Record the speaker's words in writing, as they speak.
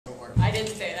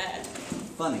didn't say that.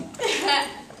 Funny.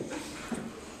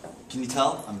 Can you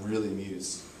tell? I'm really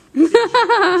amused.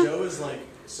 Joe is like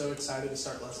so excited to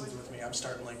start lessons with me. I'm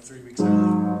starting like 3 weeks early.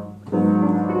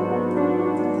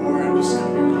 Or I'm just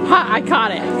gonna be Ha! I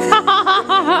caught it.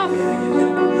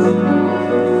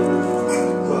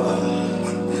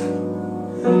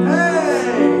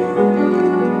 Hey!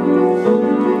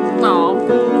 Oh.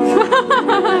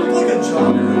 Like a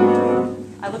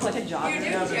jogger. I look like a jogger. You do.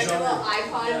 You have a little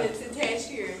iPod and it's attached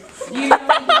to your... You know when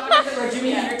joggers that wear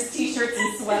Jimi Hendrix t-shirts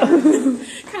and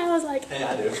sweaters. Kyle's like... Hey,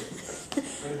 I do.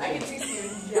 I can see you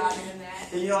jogging in that.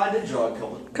 You know, I did jog a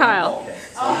couple. Kyle. Okay.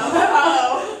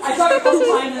 Oh. I jogged a couple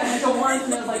times and I went to Warren's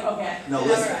and I was like, okay. No,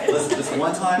 listen, this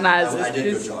one time, Nice. I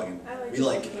did go jogging. We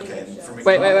like, okay, for me,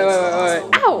 Wait. Ow!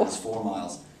 Ow! It's 4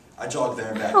 miles. I jogged there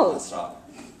and back Ow. non-stop.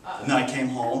 And then I came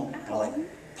home and I like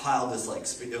piled this like,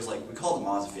 it was like, we called it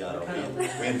Mazzafiato.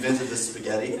 We invented this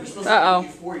spaghetti. Uh-oh.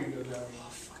 Before you go down. Oh,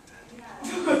 fuck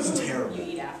that. It's terrible. You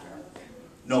eat after.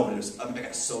 No, but it was, I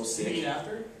got so You sick. eat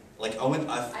after? Like,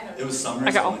 it was summer,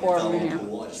 I got so all four I of fell them in the here.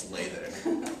 pool, I just lay there.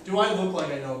 Do I look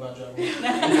like I know about jogging?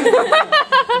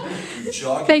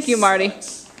 Jogging Thank you, Marty.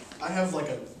 sucks. I have like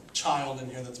a child in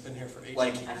here that's been here for 8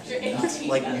 Like, years.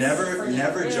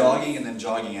 never jogging and then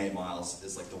jogging 8 miles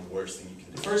is like the worst thing you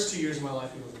can The do. first 2 years of my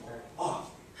life he wasn't there. Oh,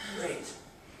 great.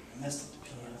 I messed up the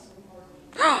piano.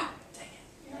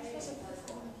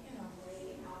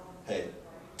 Hey.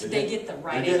 Did they get the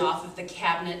writing off of the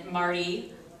cabinet,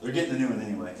 Marty? They're getting a new one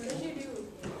anyway.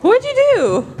 What'd you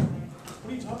do?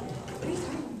 What are you talking about?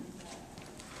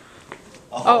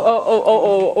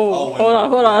 Oh.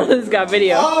 Hold on. This got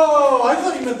video. Oh, I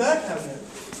thought you meant that cabinet.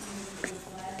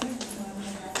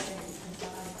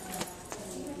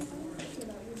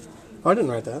 Oh, I didn't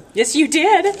write that. Yes, you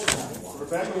did.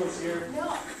 Rebecca was here.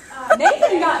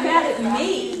 Nathan got mad at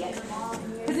me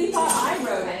because he thought I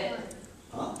wrote it.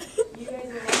 Huh?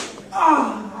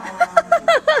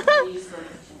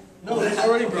 No, it's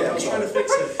already broke. I was trying to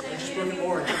fix it. I just broke it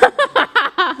more.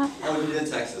 Oh, you did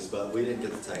text us, but we didn't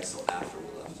get the text till after we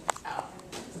left. Oh.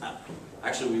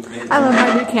 Actually, we've made I love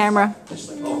my new camera. It's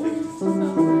just like, oh,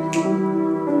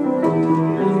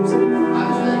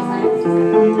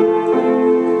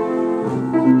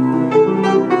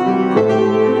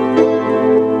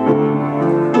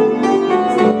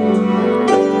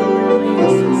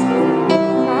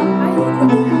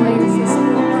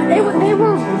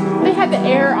 They had the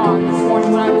air on this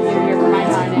morning when I was in here for my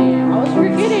 9 a.m. I was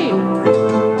forgetting.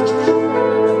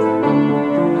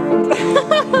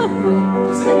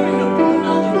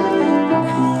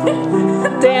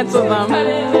 Dance with them. I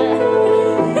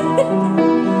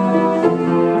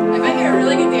might get a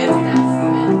really good dance with that.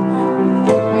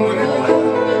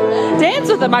 Dance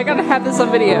with them. I gotta have this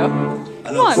on video.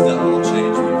 I know the step will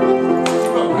change.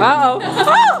 Uh-oh.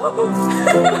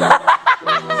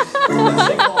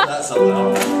 They call that something. I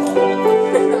don't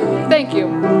know. Thank you.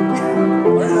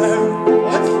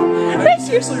 What? Are you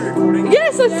seriously recording?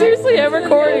 Yes, I seriously am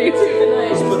recording.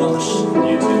 Just put on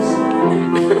YouTube.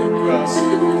 Who else?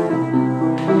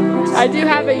 I do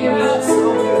have a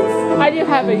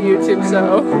YouTube, so.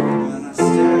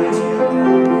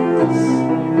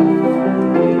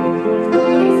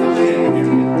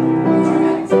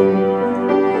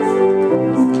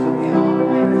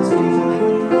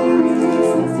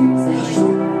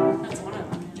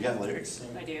 You got lyrics?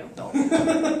 I do. No.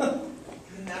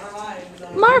 Never mind.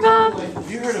 Marva!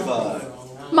 Have you heard of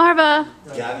Marva!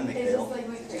 Gavin McHale?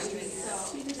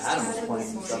 Adam was playing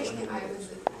some stuff in here. I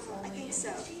think so.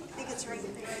 I think it's right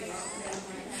there.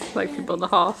 Like people in the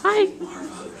hall. Hi!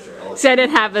 See, I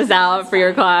didn't have this out for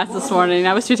your class this morning.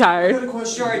 I was too I got tired. a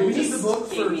question. Do we need the book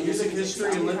for music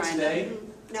history and lit today?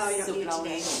 No, you don't need it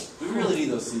today. We really need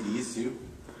those CDs too.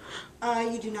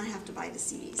 You do not have to buy the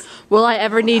CDs. Will I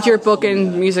ever need your book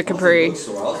in Music Capri? I was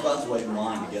about to wait in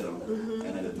line to get them,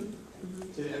 and I didn't.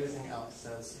 Did everything else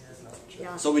says.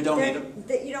 Yeah. So we don't need them?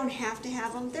 You don't have to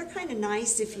have them. They're kind of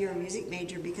nice if you're a music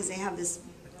major because they have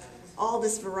all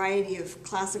this variety of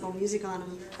classical music on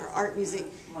them, or art music.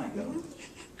 My God.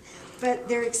 But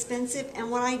they're expensive, and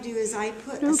what I do is I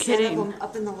put a set of them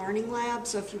up in the learning lab,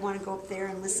 so if you want to go up there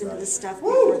and listen to this stuff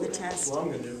before the test, Well, I'm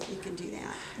gonna do. you can do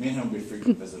that. Me and him will be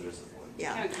frequent visitors.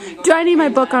 Yeah. Do I need my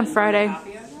book on Friday?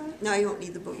 No, you won't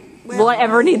need the book. Will I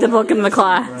ever need the book in the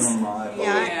class?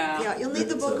 Yeah, you'll need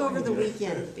the book over the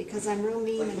weekend because I'm real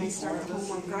mean and I start the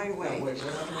homework right away.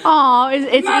 Aw,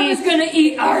 it's Mama's gonna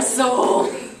eat our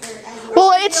soul.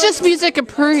 well, it's just Music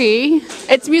Capri.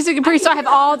 It's Music Capri, so I have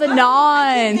all the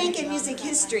non. Think in music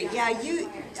history, yeah, you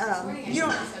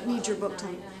don't need your book till,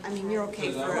 I mean, you're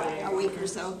okay for a week or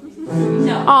so.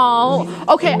 Oh,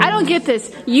 okay, I don't get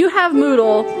this. You have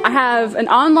Moodle, I have an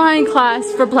online class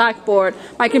for Blackboard.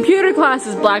 My computer class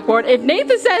is Blackboard. If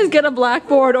Nathan says get a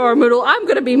Blackboard or a Moodle, I'm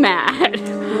gonna be mad.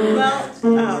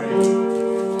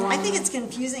 Well, I think it's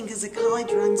confusing because the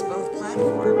college runs both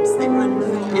platforms. They run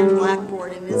Moodle and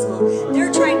Blackboard and Visible.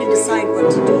 They're trying to decide what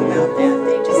to do about that.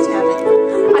 They just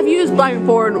haven't. I've used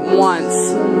Blackboard once.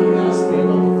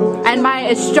 And my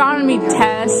astronomy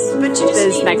test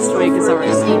is next week. It's You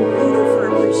already. just need Moodle for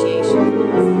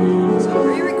appreciation. So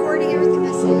are you recording everything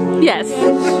I said? Yes.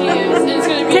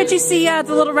 Can't you see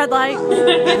the little red light?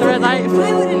 The red light? If I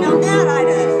would have known that, I'd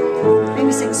have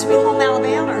maybe sing Sweet Home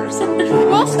Alabama or something.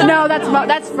 No,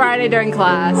 that's Friday during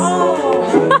class.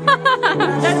 Oh,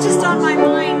 that's just on my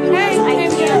mind. Hey, I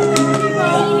can't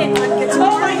read it on guitar.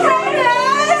 Oh my goodness!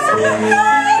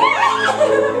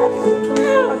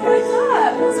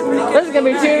 This is gonna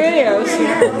be 2 videos. She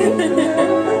didn't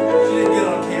get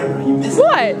on camera. You missed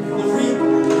What? the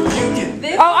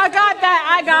reunion. Oh, I got that.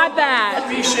 I got that.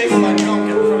 Me shaking my trunk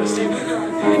in front of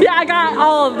Stephen. Yeah, I got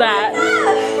all of that.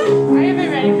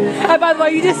 Oh, by the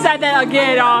way, you just said that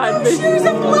again on. Shoes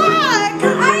of black. I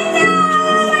know.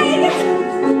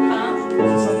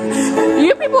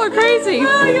 You people are crazy.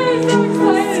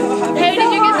 Hey,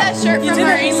 did you get that shirt from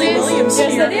Maurice's? Williams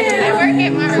Yes, I did. I work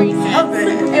at Maurice's.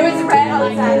 It was red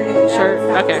on Saturday. Shirt.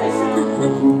 Okay.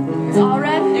 It's all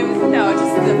red? It was, no, it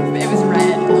was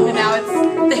red. And now it's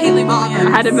the Haley I Williams.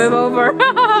 had to move over.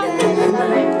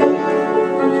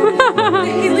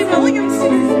 Haley Williams.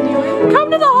 Come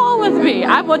to the hall with me.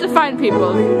 I want to find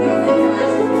people.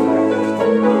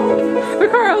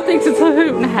 Ricardo thinks it's a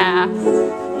hoot and a half.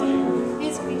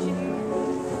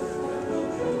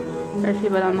 There's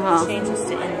people down the hall. Changes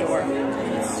to indoor.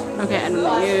 Okay, I don't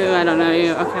know you. I don't know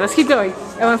you. Okay, let's keep going.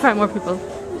 I want to find more people.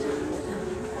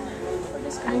 We're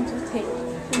just going to take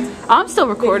I'm still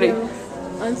recording.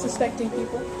 unsuspecting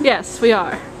people. Yes, we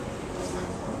are.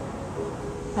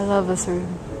 I love this room.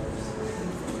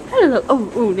 Hello.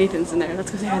 Oh, ooh, Nathan's in there.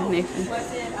 Let's go say hi to Nathan.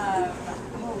 Was it, oh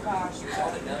gosh.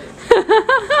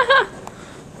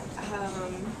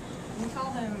 We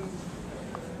call him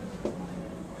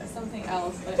something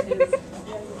else, but his...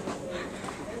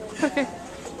 Okay.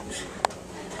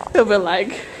 He'll be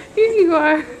like, here you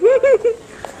are.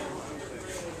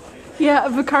 Yeah,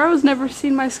 Vicaro's never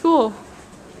seen my school.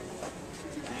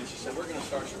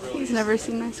 He's never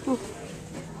seen my school.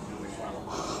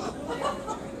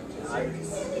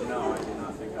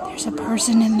 There's a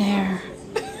person in there.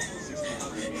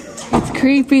 It's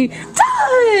creepy.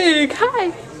 Doug!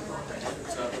 Hi!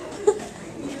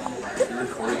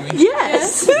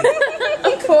 Yes!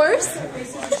 Of course.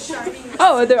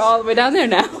 Oh, they're all the way down there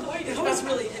now.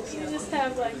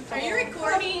 Are you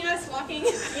recording us walking?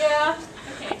 Yeah.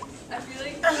 Okay. I feel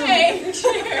like... Okay.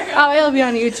 Oh, it'll be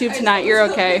on YouTube tonight. You're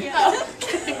okay. I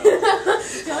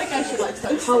feel like I should like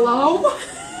start. Hello?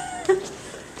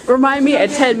 Remind me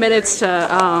at 10 minutes to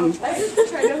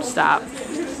stop.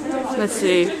 Let's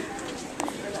see.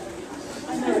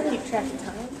 Keep track of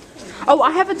time. Oh,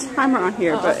 I have a timer on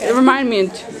here, but it reminded me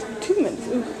in 2 minutes.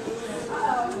 Ooh.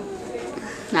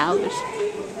 Now there's...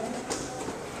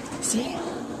 See?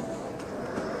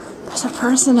 There's a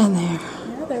person in there.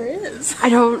 Yeah, there is. I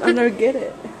don't get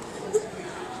it.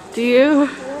 Do you? We're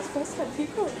not supposed to have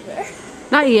people in there.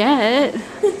 Not yet.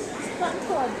 Not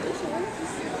until audition.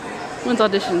 When's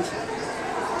auditions?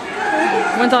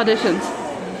 When's auditions?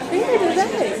 Here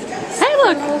today. Hey,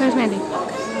 look! There's Mandy.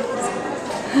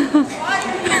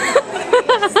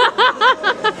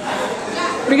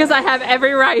 Because I have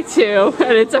every right to,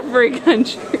 and it's a free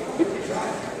country.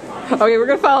 Okay, we're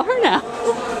gonna follow her now.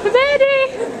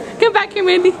 Mandy! Come back here,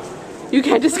 Mandy. You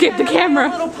can't escape the camera.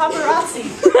 Little paparazzi.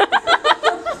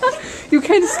 You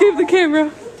can't escape the camera.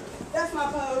 That's my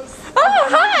pose. Oh,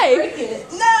 hi!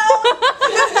 No!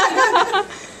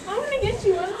 I'm gonna get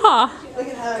you one. Huh. Look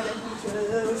at how I got each one of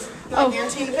those. Oh. You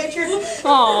seen the picture?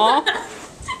 Aww.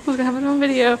 We're gonna have it on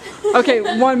video. Okay,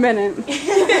 1 minute.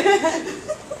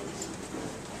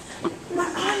 My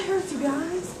eye hurts, you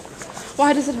guys.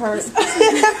 Why does it hurt?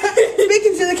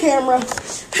 Speaking to the camera.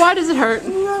 Why does it hurt?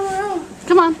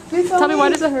 Come on. Tell me why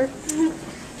does it hurt?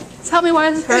 Tell me why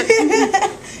does it hurt?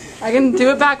 I can do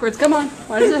it backwards. Come on.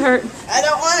 Why does it hurt? I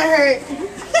don't want to hurt.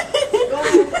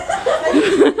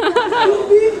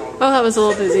 Oh, that was a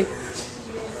little dizzy.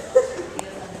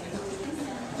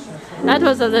 That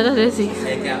was a little dizzy.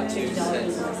 Take out 2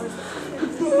 cents.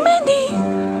 Mandy!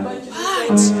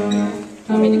 What?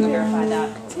 I need to go verify that.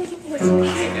 I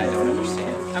don't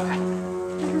understand.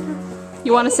 Okay.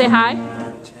 You want to say hi?